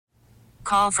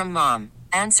Call from mom.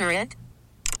 Answer it.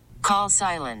 Call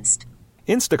silenced.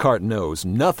 Instacart knows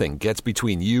nothing gets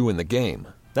between you and the game.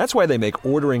 That's why they make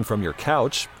ordering from your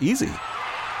couch easy.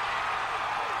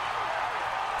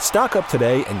 Stock up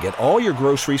today and get all your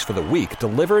groceries for the week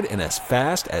delivered in as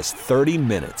fast as 30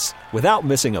 minutes without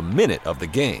missing a minute of the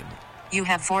game. You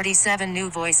have 47 new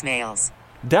voicemails.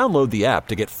 Download the app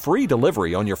to get free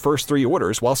delivery on your first 3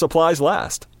 orders while supplies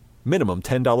last. Minimum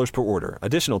 $10 per order.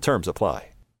 Additional terms apply.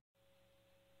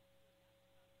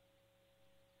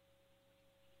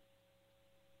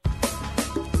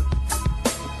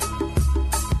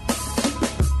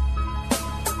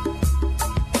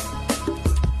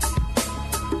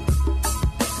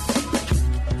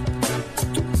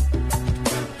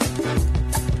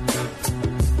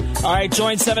 All right,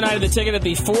 join 7-9 of the ticket at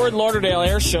the Fort Lauderdale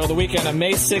Air Show the weekend of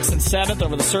May 6th and 7th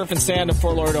over the surf and sand of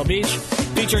Fort Lauderdale Beach,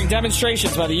 featuring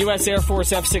demonstrations by the U.S. Air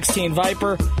Force F-16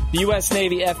 Viper, the U.S.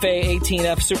 Navy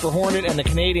FA-18F Super Hornet, and the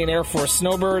Canadian Air Force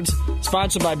Snowbirds,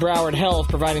 sponsored by Broward Health,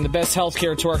 providing the best health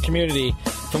care to our community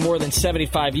for more than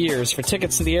 75 years. For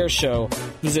tickets to the air show,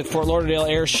 visit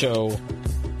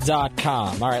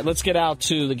FortLauderdaleAirShow.com. All right, let's get out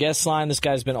to the guest line. This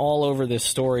guy's been all over this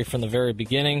story from the very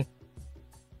beginning,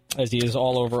 as he is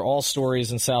all over all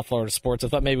stories in South Florida sports. I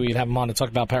thought maybe we'd have him on to talk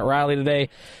about Pat Riley today,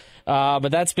 but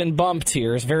that's been bumped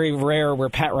here. It's very rare where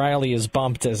Pat Riley is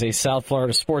bumped as a South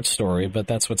Florida sports story, but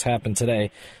that's what's happened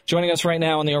today. Joining us right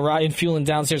now on the Orion Fuel and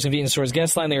Downstairs Convenience Stores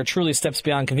guest line, they are truly steps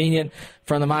beyond convenient,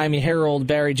 from the Miami Herald,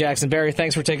 Barry Jackson. Barry,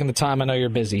 thanks for taking the time. I know you're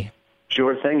busy.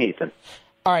 Sure thing, Ethan.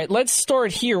 All right, let's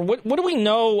start here. What do we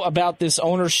know about this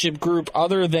ownership group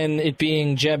other than it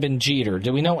being Jeb and Jeter?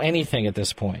 Do we know anything at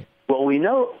this point? Well, we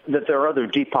know that there are other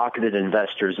deep-pocketed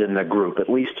investors in the group, at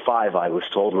least 5, I was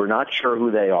told. We're not sure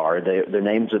who they are. Their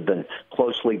names have been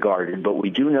closely guarded, but we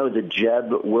do know that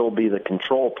Jeb will be the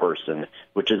control person,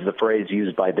 which is the phrase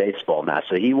used by baseball now.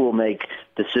 So he will make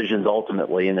decisions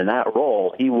ultimately, and in that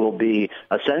role, he will be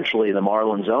essentially the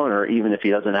Marlins owner, even if he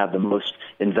doesn't have the most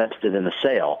invested in the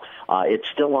sale. It's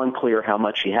still unclear how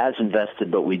much he has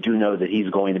invested, but we do know that he's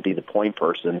going to be the point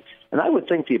person. And I would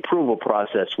think the approval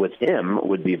process with him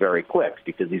would be very quick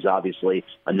because he's obviously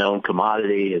a known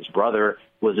commodity. His brother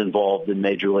was involved in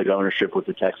Major League ownership with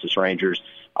the Texas Rangers.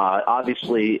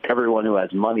 Obviously, everyone who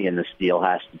has money in this deal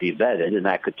has to be vetted, and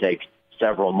that could take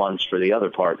several months for the other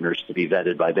partners to be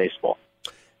vetted by baseball.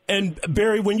 And,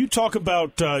 Barry, when you talk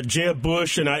about Jeb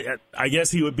Bush, and I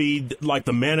guess he would be like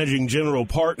the managing general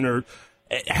partner,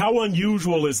 how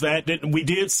unusual is that? We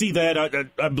did see that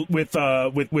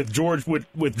with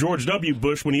George W.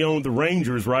 Bush when he owned the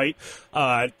Rangers, right?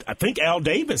 I think Al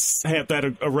Davis had that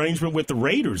arrangement with the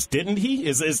Raiders, didn't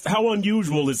he? How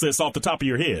unusual is this off the top of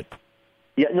your head?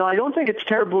 Yeah, no, I don't think it's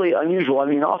terribly unusual. I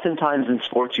mean, oftentimes in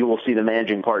sports you will see the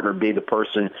managing partner be the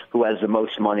person who has the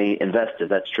most money invested.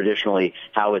 That's traditionally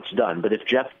how it's done. But if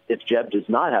Jeb does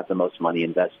not have the most money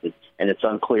invested, and it's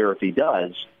unclear if he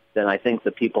does, then I think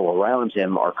the people around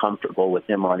him are comfortable with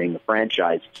him running the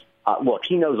franchise. Look,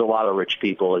 he knows a lot of rich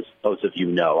people, as both of you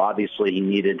know. Obviously, he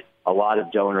needed a lot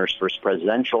of donors for his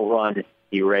presidential run.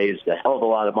 He raised a hell of a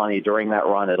lot of money during that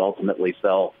run. It ultimately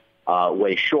fell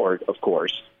way short, of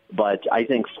course. But I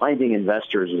think finding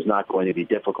investors is not going to be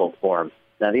difficult for him.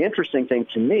 Now, the interesting thing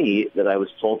to me that I was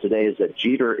told today is that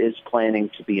Jeter is planning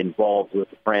to be involved with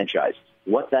the franchise.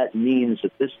 What that means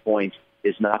at this point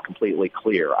is not completely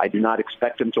clear. I do not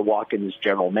expect him to walk in as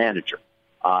general manager.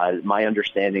 My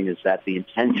understanding is that the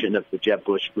intention of the Jeb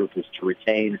Bush group is to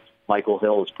retain Michael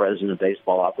Hill as president of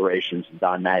baseball operations and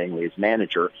Don Mattingly as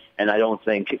manager, and I don't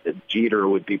think Jeter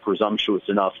would be presumptuous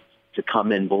enough to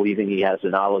come in believing he has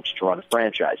the knowledge to run a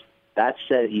franchise. That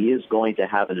said, he is going to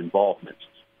have an involvement.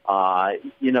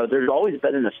 There's always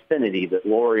been an affinity that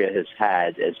Loria has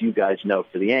had, as you guys know,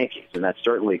 for the Yankees, and that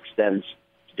certainly extends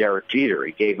to Derek Jeter.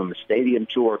 He gave him a stadium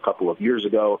tour a couple of years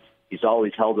ago. He's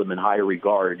always held him in high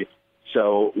regard.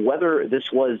 So whether this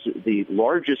was the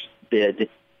largest bid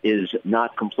is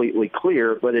not completely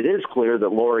clear, but it is clear that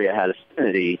Loria had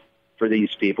affinity for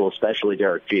these people, especially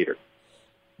Derek Jeter.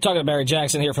 Talking to Barry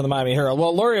Jackson here from the Miami Herald.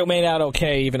 Well, Loria made out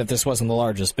okay even if this wasn't the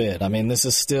largest bid. I mean, this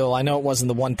is still, I know it wasn't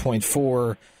the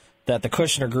 1.4 that the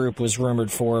Kushner Group was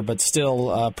rumored for, but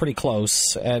still pretty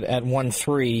close at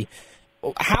 1.3.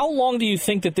 How long do you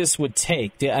think that this would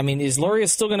take? I mean, is Loria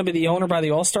still going to be the owner by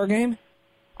the All-Star game?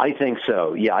 I think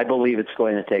so. Yeah, I believe it's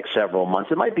going to take several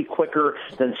months. It might be quicker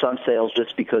than some sales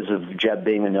just because of Jeb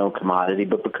being a known commodity,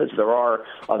 but because there are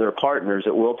other partners,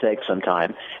 it will take some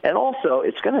time. And also,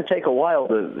 it's going to take a while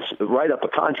to write up a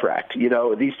contract. You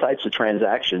know, these types of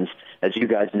transactions, as you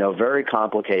guys know, very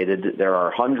complicated. There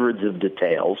are hundreds of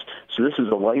details. So this is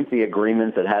a lengthy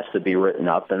agreement that has to be written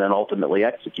up and then ultimately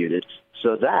executed.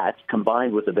 So that,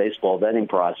 combined with the baseball vetting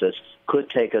process, could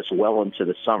take us well into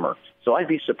the summer. So I'd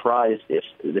be surprised if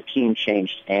the team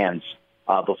changed hands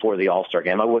before the All-Star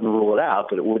game. I wouldn't rule it out,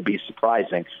 but it would be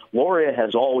surprising. Loria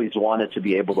has always wanted to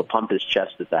be able to pump his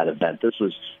chest at that event. This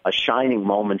was a shining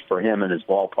moment for him in his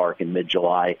ballpark in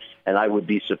mid-July, and I would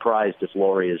be surprised if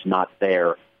Loria is not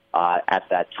there at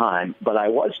that time. But I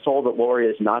was told that Loria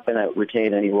is not going to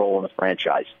retain any role in the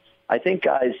franchise. I think,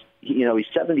 guys, he's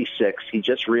 76. He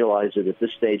just realized that at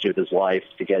this stage of his life,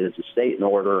 to get his estate in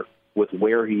order with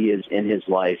where he is in his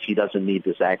life, he doesn't need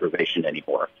this aggravation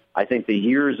anymore. I think the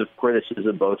years of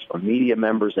criticism, both from media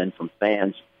members and from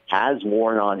fans, has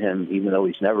worn on him, even though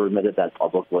he's never admitted that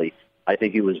publicly. I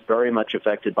think he was very much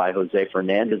affected by Jose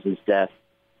Fernandez's death.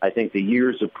 I think the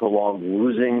years of prolonged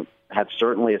losing have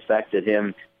certainly affected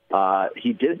him.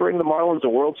 He did bring the Marlins a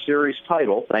World Series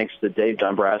title, thanks to Dave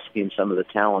Dombrowski and some of the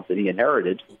talent that he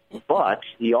inherited, but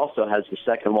he also has the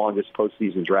second longest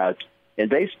postseason drought in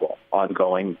baseball,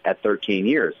 ongoing at 13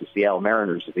 years. The Seattle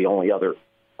Mariners are the only other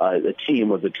team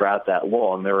with a drought that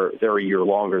long. They're a year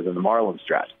longer than the Marlins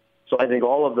drought. So I think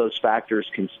all of those factors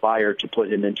conspire to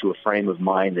put him into a frame of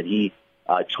mind that he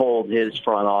told his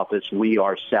front office, we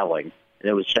are selling. And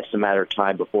it was just a matter of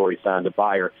time before he found a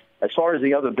buyer. As far as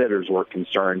the other bidders were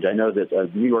concerned, I know that a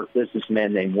New York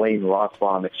businessman named Wayne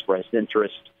Rothbaum expressed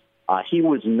interest. He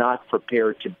was not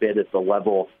prepared to bid at the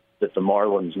level that the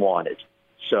Marlins wanted.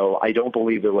 So I don't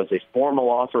believe there was a formal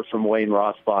offer from Wayne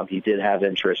Rothbaum. He did have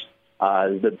interest.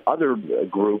 The other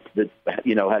group that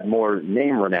had more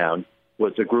name renown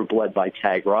was a group led by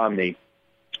Tag Romney,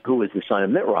 who is the son of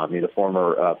Mitt Romney, the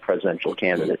former presidential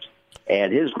candidate.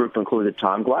 And his group included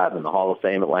Tom Glavine, the Hall of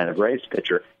Fame Atlanta Braves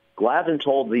pitcher. Glavine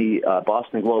told the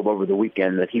Boston Globe over the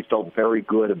weekend that he felt very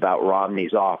good about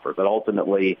Romney's offer, but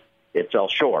ultimately it fell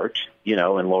short,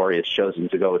 and Loria has chosen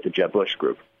to go with the Jeb Bush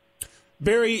group.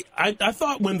 Barry, I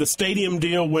thought when the stadium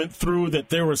deal went through that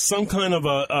there was some kind of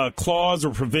a clause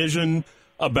or provision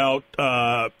about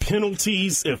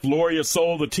penalties if Loria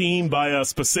sold the team by a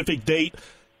specific date.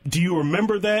 Do you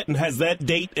remember that, and has that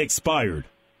date expired?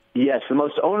 Yes, the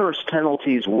most onerous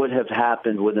penalties would have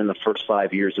happened within the first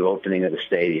 5 years of opening of the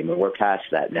stadium, and we're past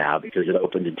that now because it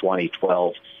opened in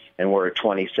 2012 and we're at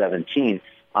 2017.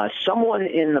 Someone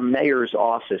in the mayor's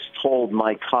office told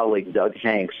my colleague Doug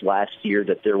Hanks last year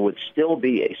that there would still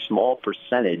be a small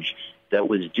percentage that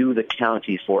was due the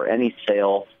county for any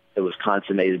sale that was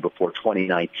consummated before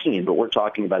 2019, but we're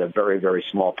talking about a very, very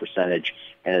small percentage,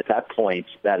 and at that point,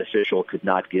 that official could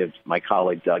not give my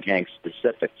colleague Doug Hanks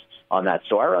specifics on that.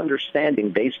 So our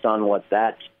understanding, based on what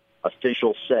that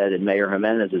official said in Mayor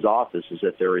Jimenez's office, is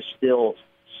that there is still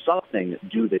something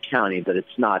due the county, but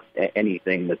it's not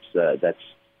anything that's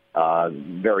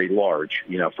very large,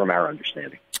 from our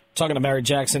understanding. Talking to Barry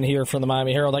Jackson here from the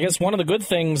Miami Herald. I guess one of the good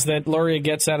things that Loria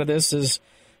gets out of this is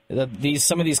that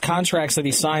some of these contracts that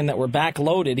he signed that were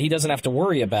backloaded, he doesn't have to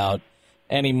worry about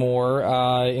anymore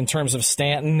in terms of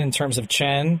Stanton, in terms of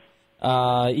Chen.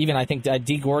 Even I think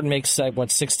D. Gordon makes,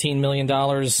 $16 million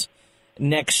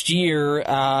next year.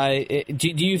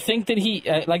 Do you think that he,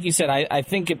 like you said, I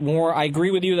think it wore, I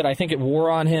agree with you that I think it wore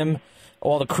on him.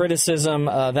 All the criticism,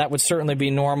 that would certainly be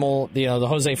normal. The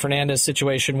Jose Fernandez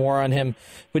situation wore on him.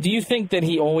 But do you think that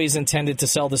he always intended to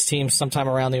sell this team sometime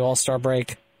around the All-Star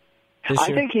break this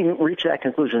year? I think he reached that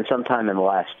conclusion sometime in the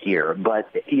last year. But,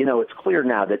 it's clear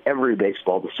now that every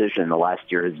baseball decision in the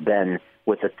last year has been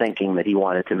with the thinking that he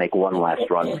wanted to make one last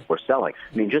run before selling.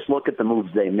 I mean, just look at the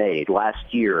moves they made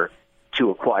last year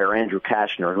to acquire Andrew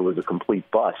Kashner, who was a complete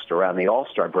bust. Around the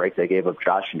All-Star break, they gave up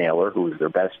Josh Naylor, who was their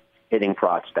best hitting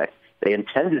prospect. They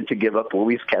intended to give up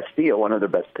Luis Castillo, one of their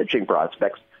best pitching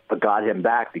prospects, but got him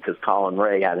back because Colin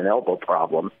Ray had an elbow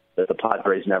problem that the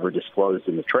Padres never disclosed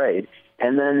in the trade.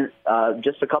 And then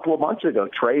just a couple of months ago,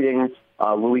 trading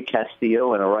Luis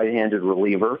Castillo and a right-handed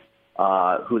reliever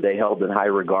who they held in high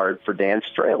regard for Dan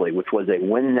Straley, which was a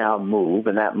win-now move,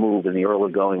 and that move in the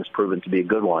early going has proven to be a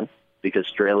good one because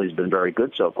Straley's been very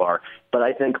good so far. But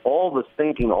I think all the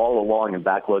thinking all along in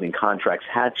backloading contracts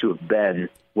had to have been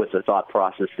with the thought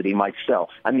process that he might sell.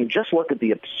 I mean, just look at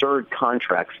the absurd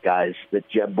contracts, guys, that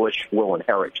Jeb Bush will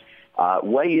inherit.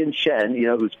 Wei-Yin Chen,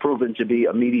 who's proven to be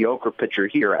a mediocre pitcher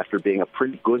here after being a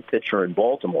pretty good pitcher in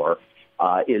Baltimore,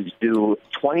 is due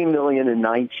 $20 million in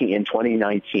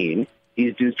 2019.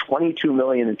 He's due $22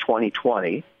 million in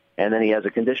 2020, and then he has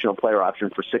a conditional player option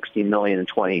for $16 million in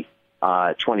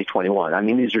 2021. I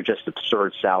mean, these are just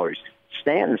absurd salaries.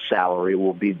 Stanton's salary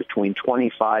will be between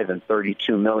 $25 and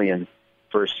 $32 million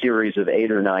for a series of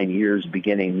 8 or 9 years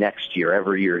beginning next year.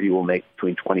 Every year he will make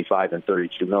between $25 and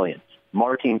 $32 million.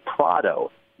 Martin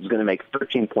Prado is going to make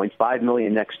 $13.5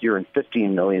 million next year and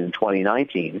 $15 million in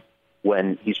 2019,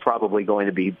 when he's probably going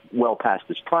to be well past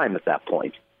his prime at that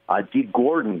point. Dee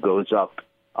Gordon goes up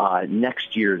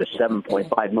next year to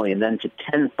 $7.5 million, then to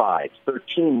 $10.5,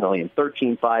 $13 million,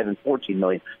 $13.5, and $14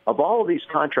 million. Of all of these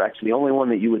contracts, the only one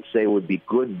that you would say would be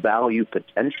good value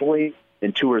potentially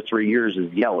in 2 or 3 years is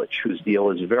Yelich, whose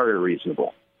deal is very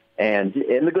reasonable. And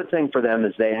the good thing for them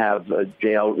is they have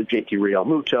JT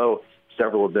Realmuto,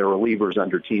 several of their relievers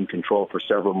under team control for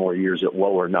several more years at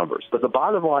lower numbers. But the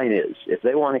bottom line is, if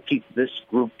they want to keep this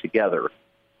group together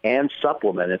and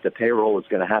supplement it, the payroll is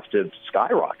going to have to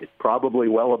skyrocket, probably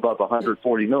well above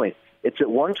 $140 million. It's at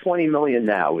 $120 million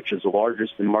now, which is the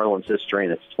largest in Marlins history,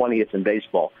 and it's 20th in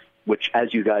baseball, which,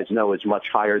 as you guys know, is much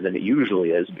higher than it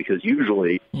usually is, because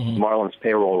usually Marlins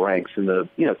payroll ranks in the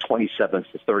 27th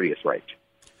to 30th range.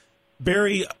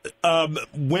 Barry,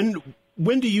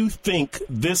 when do you think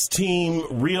this team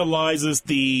realizes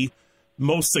the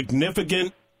most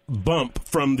significant bump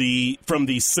from the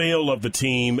sale of the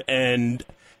team, and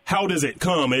how does it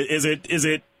come? Is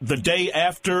it the day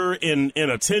after in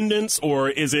attendance, or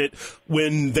is it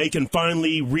when they can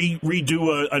finally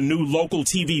redo a new local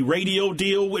TV radio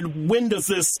deal? When does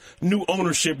this new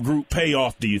ownership group pay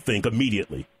off, do you think,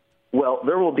 immediately? Well,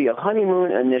 there will be a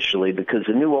honeymoon initially, because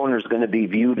the new owner is going to be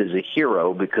viewed as a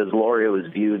hero because Lorio is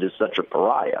viewed as such a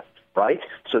pariah, right?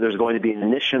 So there's going to be an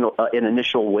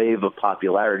initial wave of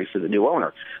popularity for the new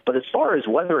owner. But as far as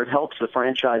whether it helps the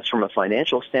franchise from a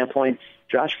financial standpoint,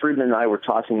 Josh Friedman and I were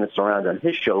tossing this around on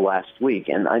his show last week,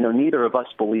 and I know neither of us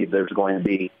believe there's going to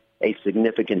be a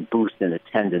significant boost in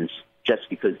attendance just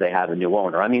because they have a new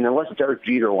owner. I mean, unless Derek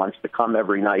Jeter wants to come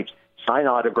every night, sign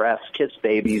autographs, kiss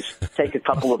babies, take a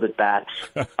couple of at-bats,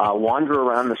 wander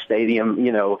around the stadium,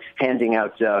 handing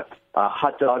out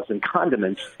hot dogs and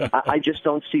condiments. I just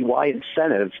don't see why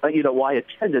why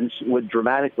attendance would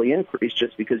dramatically increase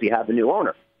just because you have a new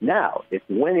owner. Now, if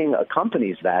winning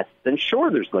accompanies that, then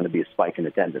sure, there's going to be a spike in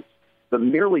attendance. But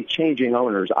merely changing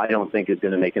owners, I don't think is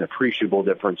going to make an appreciable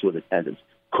difference with attendance.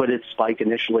 Could it spike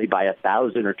initially by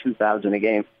 1,000 or 2,000 a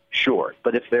game? Sure.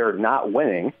 But if they're not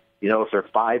winning, if they're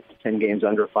 5 to 10 games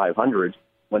under 500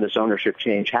 when this ownership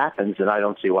change happens, then I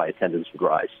don't see why attendance would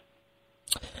rise.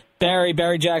 Barry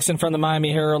Jackson from the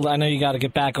Miami Herald. I know you got to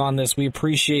get back on this. We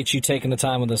appreciate you taking the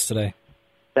time with us today.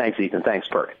 Thanks, Ethan. Thanks,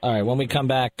 Perk. All right, when we come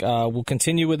back, we'll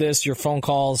continue with this. Your phone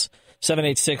calls,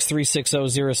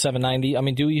 786-360-0790. I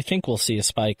mean, do you think we'll see a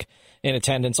spike in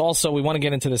attendance? Also, we want to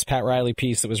get into this Pat Riley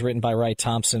piece that was written by Wright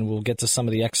Thompson. We'll get to some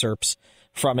of the excerpts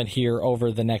from it here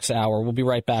over the next hour. We'll be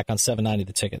right back on 790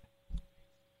 The Ticket.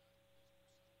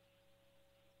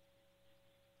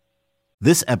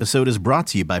 This episode is brought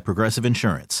to you by Progressive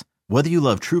Insurance. Whether you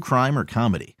love true crime or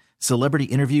comedy, celebrity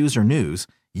interviews or news,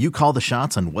 you call the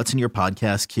shots on what's in your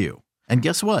podcast queue. And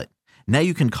guess what? Now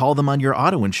you can call them on your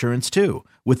auto insurance too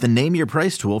with the Name Your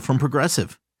Price tool from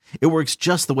Progressive. It works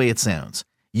just the way it sounds.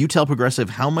 You tell Progressive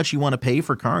how much you want to pay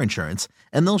for car insurance,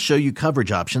 and they'll show you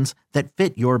coverage options that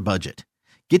fit your budget.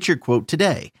 Get your quote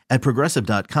today at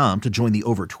Progressive.com to join the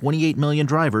over 28 million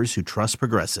drivers who trust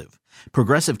Progressive.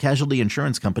 Progressive Casualty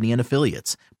Insurance Company and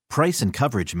Affiliates. Price and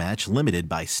coverage match limited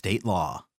by state law.